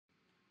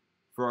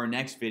For our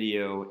next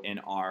video in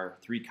our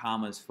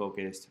 3Commas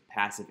focused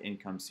passive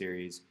income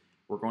series,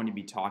 we're going to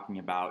be talking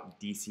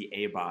about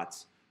DCA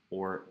bots,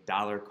 or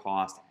dollar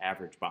cost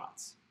average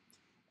bots.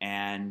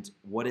 And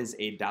what is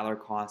a dollar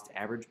cost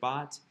average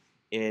bot?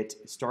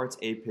 It starts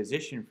a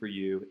position for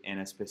you in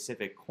a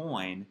specific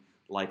coin,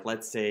 like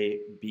let's say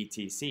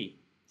BTC.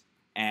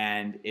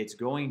 And it's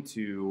going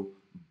to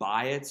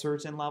buy at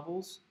certain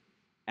levels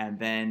and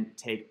then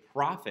take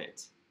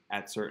profit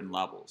at certain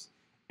levels.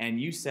 And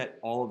you set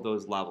all of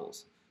those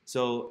levels.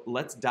 So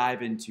let's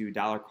dive into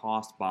dollar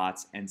cost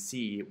bots and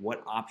see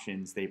what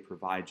options they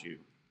provide you.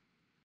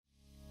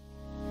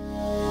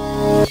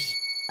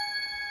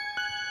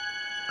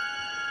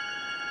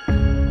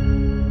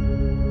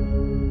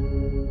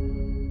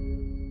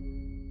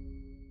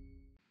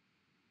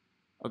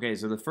 Okay,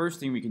 so the first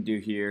thing we can do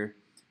here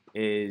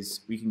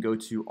is we can go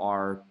to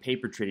our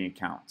paper trading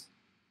account.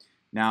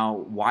 Now,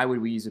 why would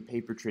we use a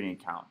paper trading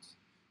account?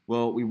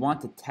 Well, we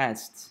want to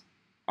test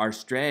our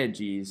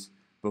strategies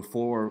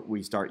before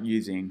we start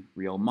using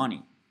real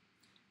money.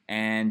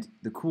 And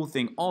the cool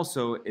thing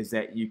also is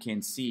that you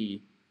can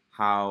see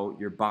how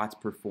your bots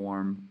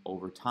perform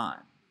over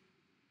time.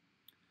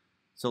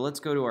 So let's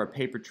go to our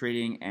paper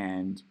trading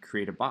and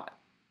create a bot.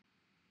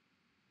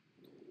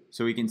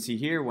 So we can see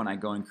here when I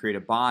go and create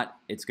a bot,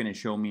 it's going to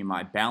show me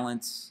my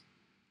balance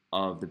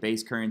of the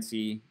base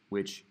currency,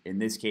 which in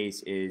this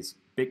case is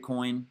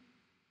Bitcoin.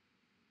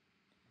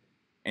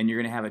 And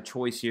you're going to have a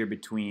choice here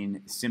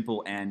between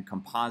simple and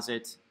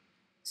composite.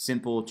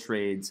 Simple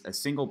trades a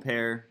single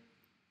pair,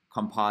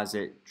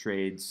 composite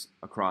trades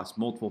across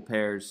multiple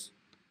pairs.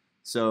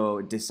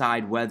 So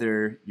decide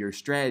whether your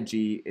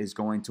strategy is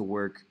going to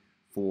work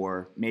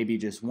for maybe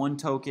just one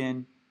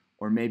token,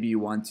 or maybe you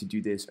want to do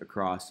this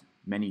across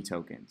many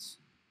tokens.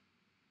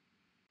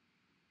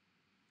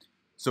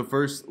 So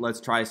first, let's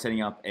try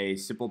setting up a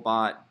simple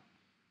bot.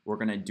 We're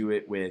going to do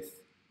it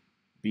with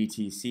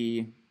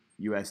BTC,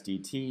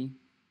 USDT.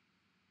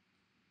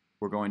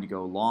 We're going to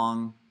go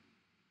long,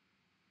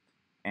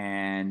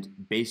 and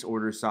base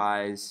order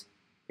size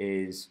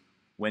is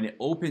when it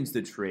opens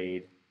the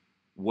trade,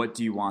 what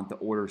do you want the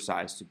order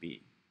size to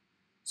be?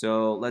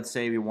 So let's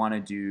say we want to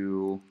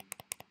do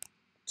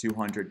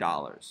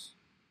 $200.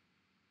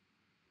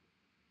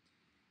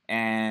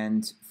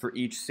 And for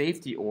each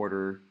safety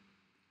order,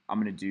 I'm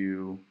going to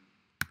do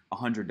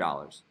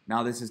 $100.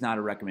 Now, this is not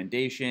a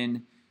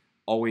recommendation.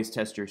 Always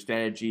test your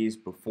strategies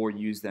before you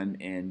use them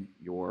in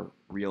your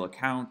real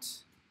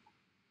account.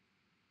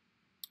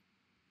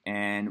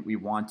 And we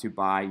want to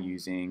buy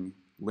using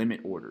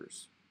limit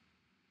orders.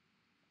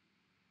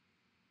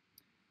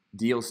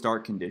 Deal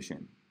start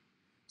condition.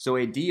 So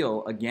a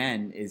deal,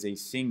 again, is a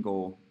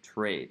single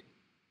trade.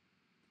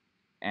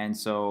 And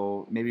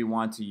so maybe we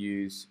want to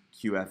use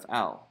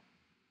QFL.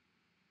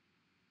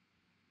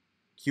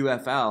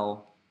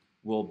 QFL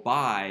will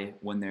buy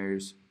when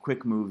there's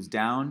quick moves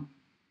down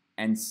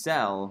and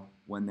sell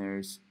when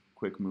there's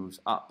quick moves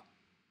up.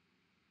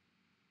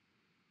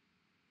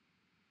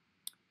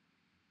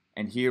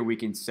 And here we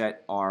can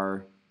set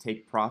our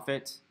take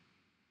profit.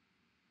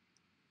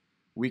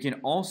 We can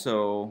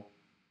also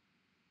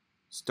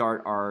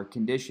start our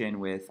condition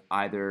with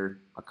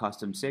either a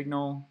custom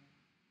signal,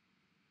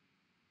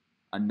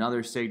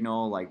 another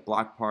signal like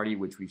block party,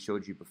 which we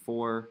showed you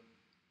before,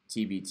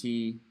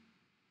 TBT.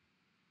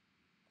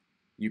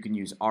 You can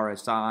use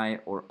RSI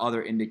or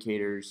other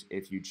indicators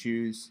if you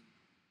choose.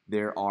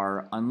 There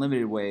are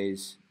unlimited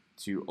ways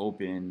to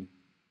open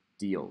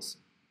deals.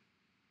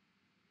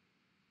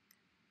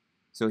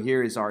 So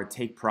here is our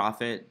take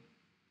profit.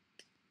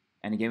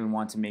 And again, we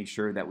want to make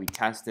sure that we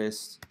test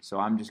this. So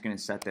I'm just going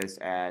to set this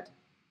at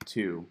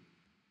 2.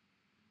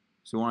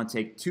 So we want to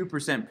take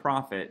 2%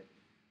 profit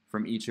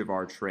from each of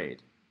our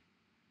trade.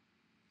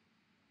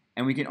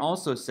 And we can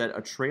also set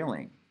a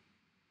trailing.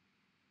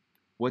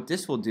 What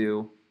this will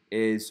do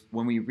is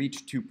when we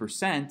reach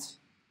 2%,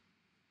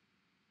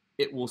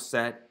 it will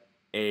set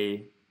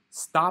a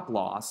stop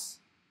loss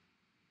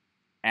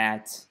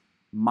at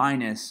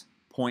minus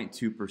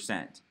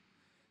 0.2%.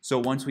 So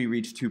once we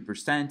reach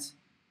 2%,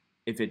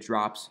 if it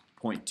drops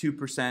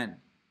 0.2%,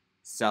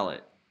 sell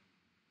it.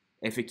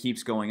 If it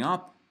keeps going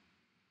up,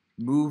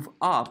 move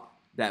up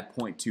that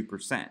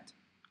 0.2%.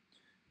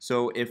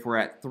 So if we're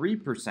at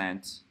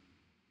 3%,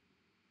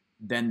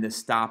 then the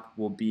stop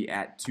will be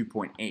at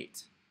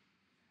 2.8.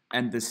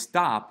 And the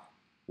stop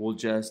will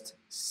just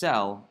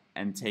sell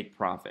and take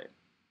profit.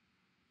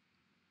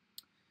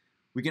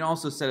 We can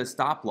also set a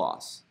stop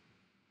loss.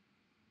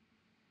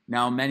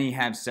 Now, many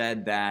have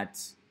said that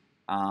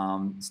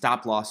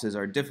stop losses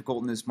are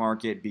difficult in this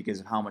market because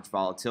of how much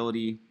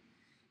volatility.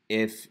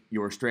 If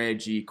your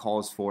strategy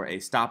calls for a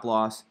stop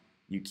loss,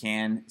 you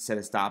can set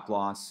a stop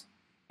loss.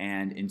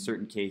 And in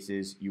certain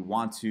cases, you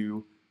want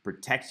to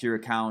protect your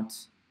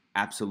account.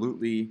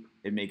 Absolutely,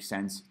 it makes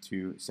sense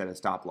to set a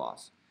stop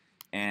loss.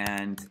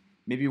 And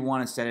maybe you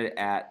want to set it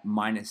at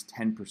minus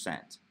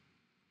 10%.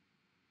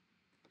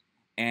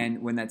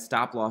 And when that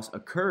stop loss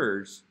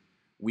occurs,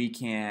 we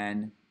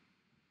can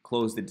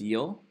close the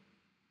deal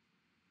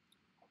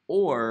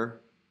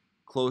or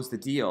close the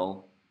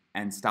deal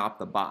and stop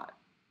the bot.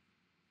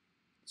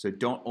 So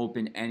don't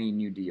open any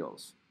new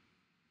deals.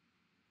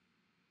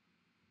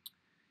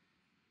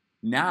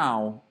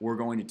 Now we're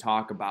going to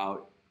talk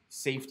about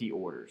safety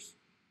orders.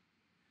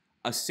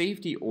 A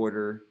safety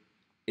order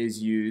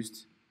is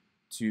used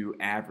to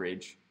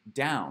average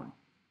down.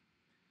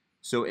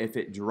 So if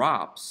it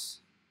drops,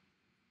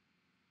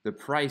 the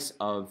price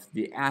of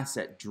the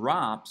asset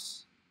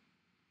drops,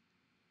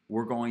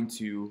 we're going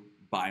to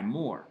buy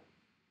more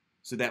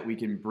so that we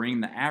can bring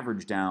the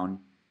average down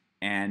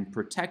and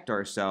protect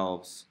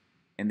ourselves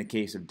in the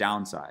case of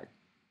downside,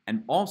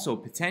 and also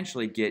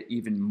potentially get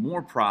even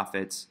more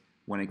profits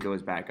when it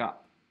goes back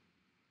up.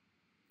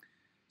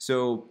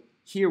 So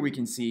here we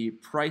can see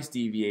price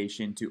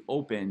deviation to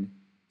open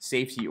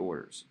safety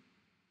orders.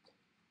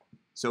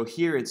 So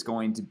here it's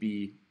going to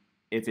be,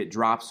 if it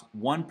drops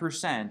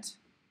 1%,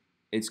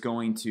 it's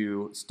going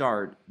to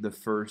start the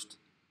first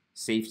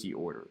safety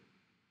order.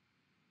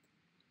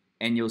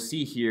 And you'll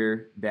see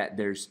here that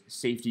there's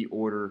safety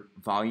order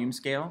volume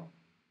scale.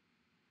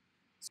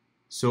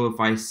 So if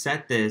I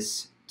set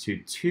this to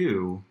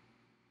 2,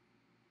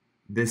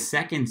 the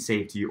second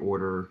safety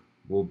order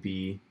will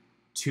be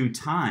 2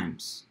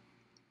 times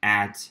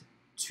at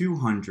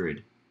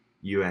 200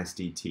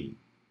 USDT.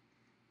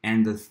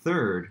 And the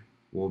third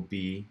will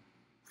be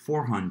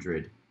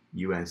 400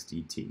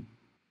 USDT.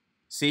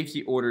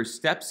 Safety order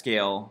step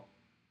scale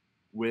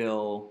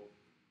will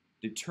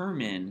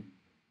determine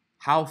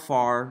how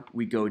far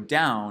we go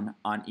down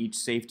on each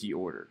safety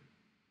order.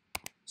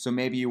 So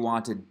maybe you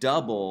want to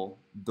double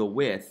the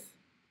width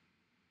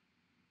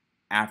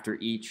after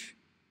each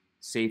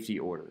safety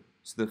order.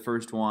 So the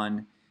first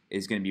one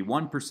is going to be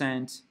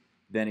 1%,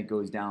 then it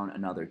goes down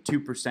another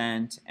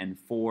 2% and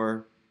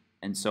 4%,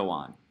 and so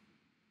on.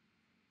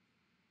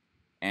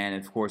 And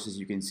of course, as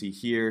you can see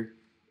here,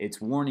 it's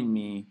warning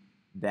me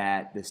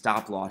that the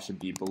stop loss should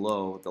be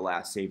below the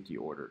last safety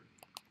order,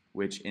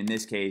 which in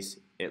this case,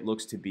 it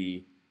looks to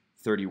be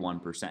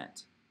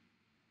 31%.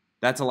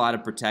 That's a lot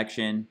of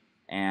protection,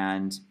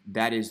 and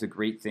that is the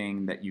great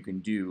thing that you can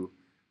do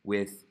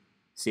with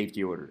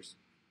safety orders.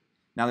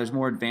 Now there's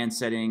more advanced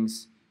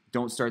settings.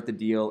 Don't start the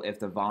deal if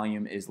the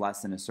volume is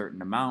less than a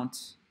certain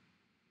amount.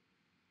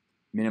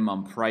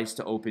 Minimum price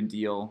to open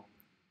deal.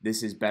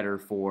 This is better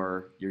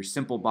for your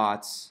simple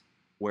bots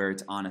where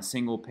it's on a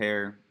single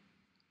pair.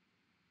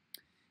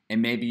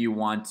 And maybe you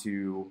want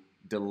to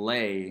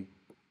delay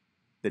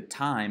the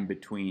time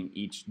between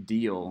each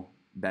deal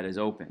that is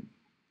open.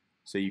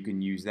 So you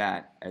can use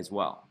that as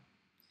well.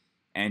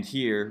 And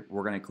here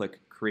we're going to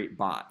click Create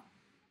Bot.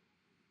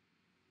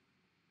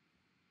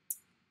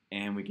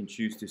 And we can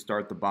choose to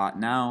start the bot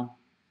now.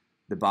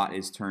 The bot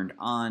is turned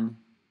on.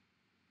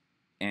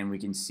 And we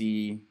can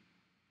see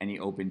any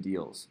open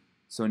deals.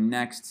 So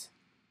next,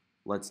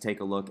 let's take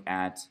a look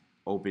at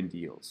open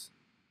deals.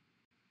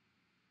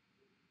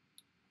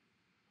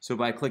 So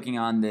by clicking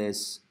on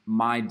this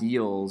My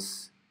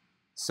Deals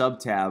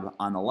subtab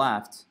on the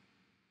left,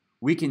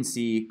 we can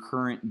see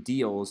current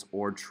deals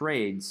or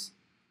trades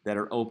that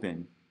are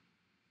open.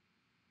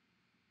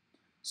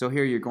 So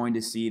here you're going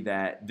to see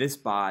that this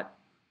bot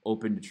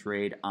opened a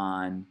trade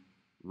on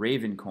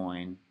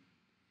Ravencoin,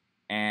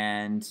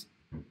 and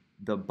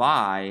the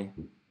buy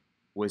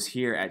was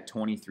here at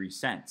 23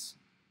 cents.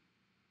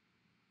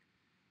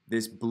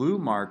 This blue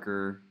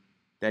marker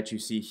that you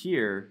see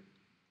here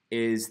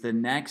is the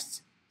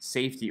next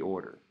safety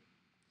order.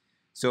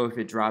 So if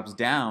it drops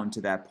down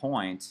to that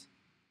point,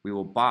 we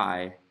will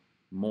buy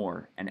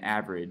more and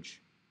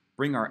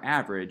bring our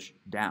average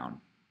down.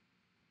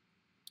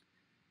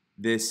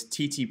 This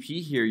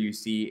TTP here you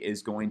see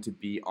is going to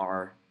be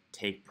our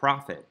take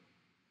profit.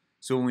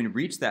 So when we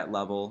reach that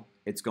level,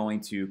 it's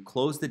going to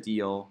close the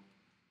deal,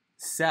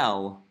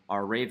 sell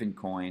our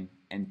Ravencoin,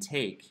 and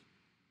take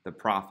the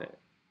profit.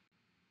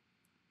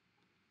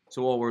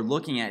 So while we're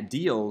looking at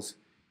deals,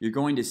 you're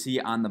going to see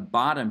on the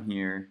bottom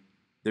here,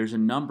 there's a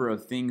number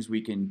of things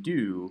we can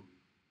do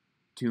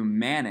to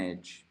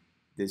manage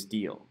this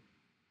deal.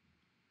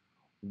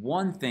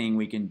 One thing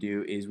we can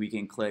do is we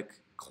can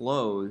click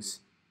Close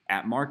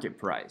at Market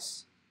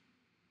Price,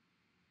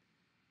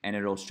 and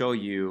it'll show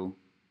you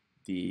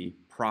the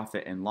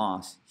profit and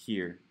loss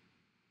here.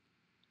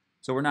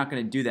 So we're not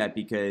going to do that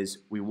because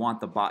we want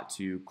the bot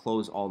to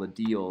close all the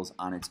deals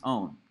on its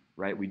own,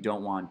 right? We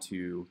don't want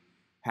to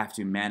have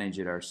to manage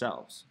it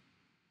ourselves,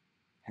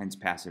 hence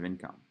passive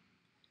income.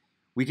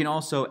 We can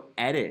also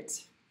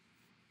edit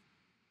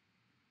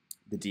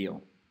the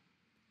deal.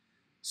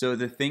 So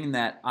the thing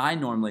that I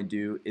normally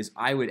do is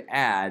I would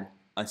add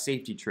a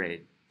safety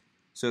trade.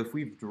 So if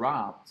we've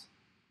dropped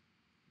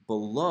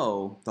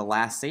below the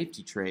last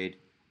safety trade,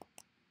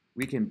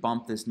 we can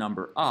bump this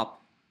number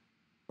up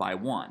by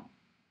 1.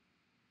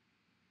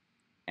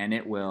 And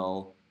it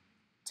will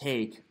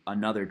take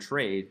another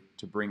trade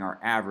to bring our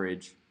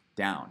average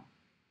down.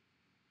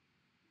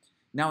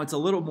 Now it's a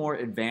little more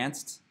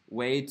advanced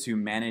way to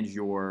manage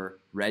your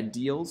red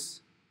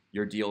deals,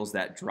 your deals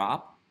that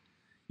drop.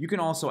 You can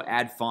also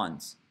add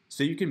funds.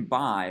 So you can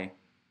buy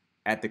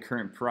at the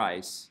current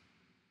price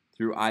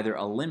through either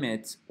a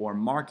limit or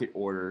market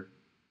order,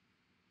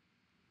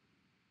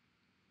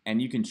 and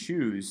you can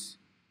choose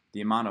the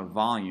amount of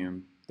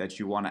volume that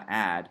you want to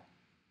add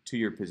to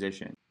your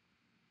position.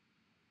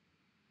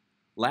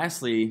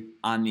 Lastly,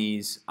 on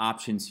these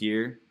options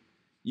here,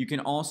 you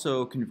can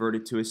also convert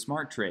it to a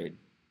smart trade.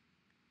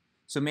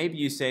 So maybe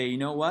you say, you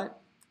know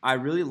what? I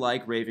really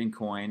like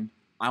Ravencoin.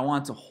 I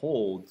want to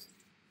hold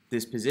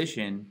this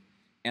position,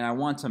 and I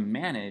want to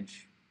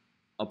manage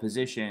a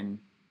position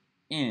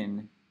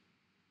in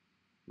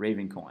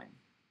Ravencoin.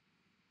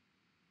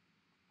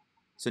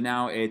 So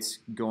now it's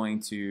going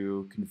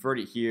to convert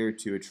it here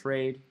to a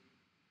trade,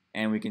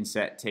 and we can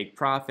set take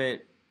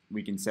profit,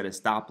 we can set a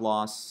stop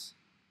loss,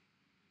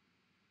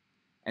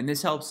 and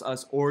this helps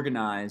us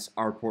organize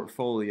our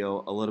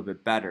portfolio a little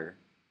bit better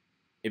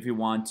if we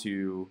want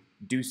to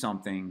do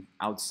something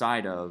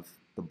outside of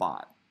the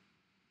bot.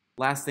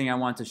 Last thing I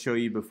want to show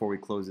you before we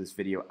close this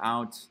video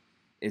out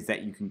is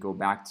that you can go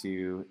back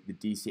to the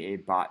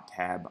DCA Bot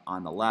tab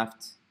on the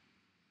left,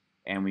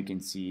 and we can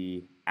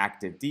see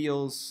active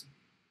deals.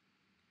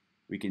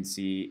 We can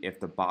see if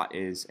the bot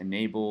is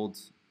enabled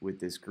with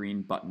this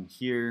green button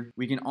here.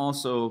 We can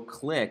also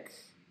click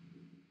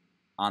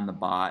on the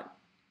bot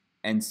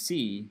and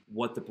see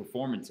what the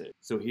performance is.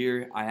 So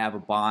here I have a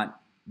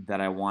bot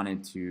that I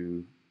wanted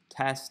to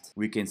test.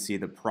 We can see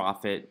the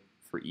profit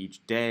for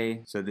each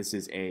day. So this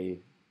is a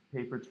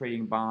paper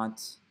trading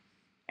bot,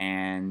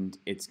 and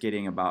it's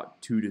getting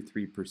about 2 to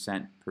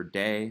 3% per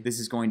day. This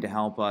is going to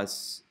help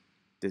us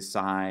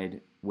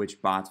decide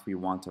which bots we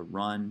want to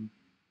run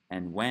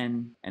and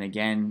when. And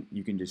again,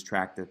 you can just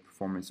track the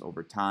performance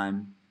over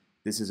time.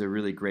 This is a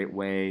really great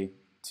way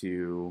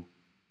to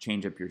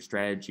change up your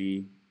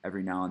strategy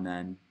every now and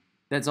then.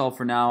 That's all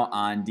for now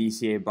on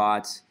DCA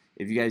bots.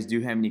 If you guys do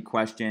have any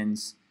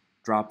questions,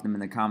 drop them in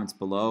the comments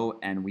below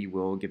and we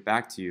will get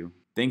back to you.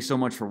 Thanks so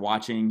much for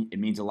watching. It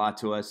means a lot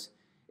to us.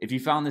 If you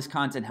found this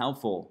content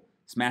helpful,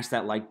 smash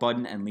that like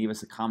button and leave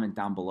us a comment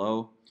down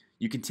below.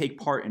 You can take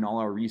part in all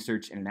our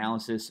research and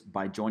analysis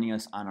by joining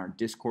us on our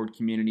Discord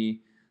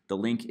community. The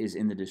link is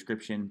in the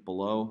description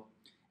below.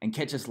 And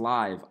catch us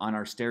live on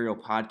our stereo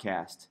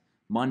podcast,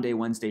 Monday,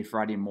 Wednesday,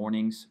 Friday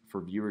mornings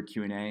for viewer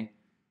Q&A.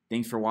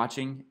 Thanks for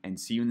watching, and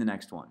see you in the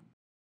next one.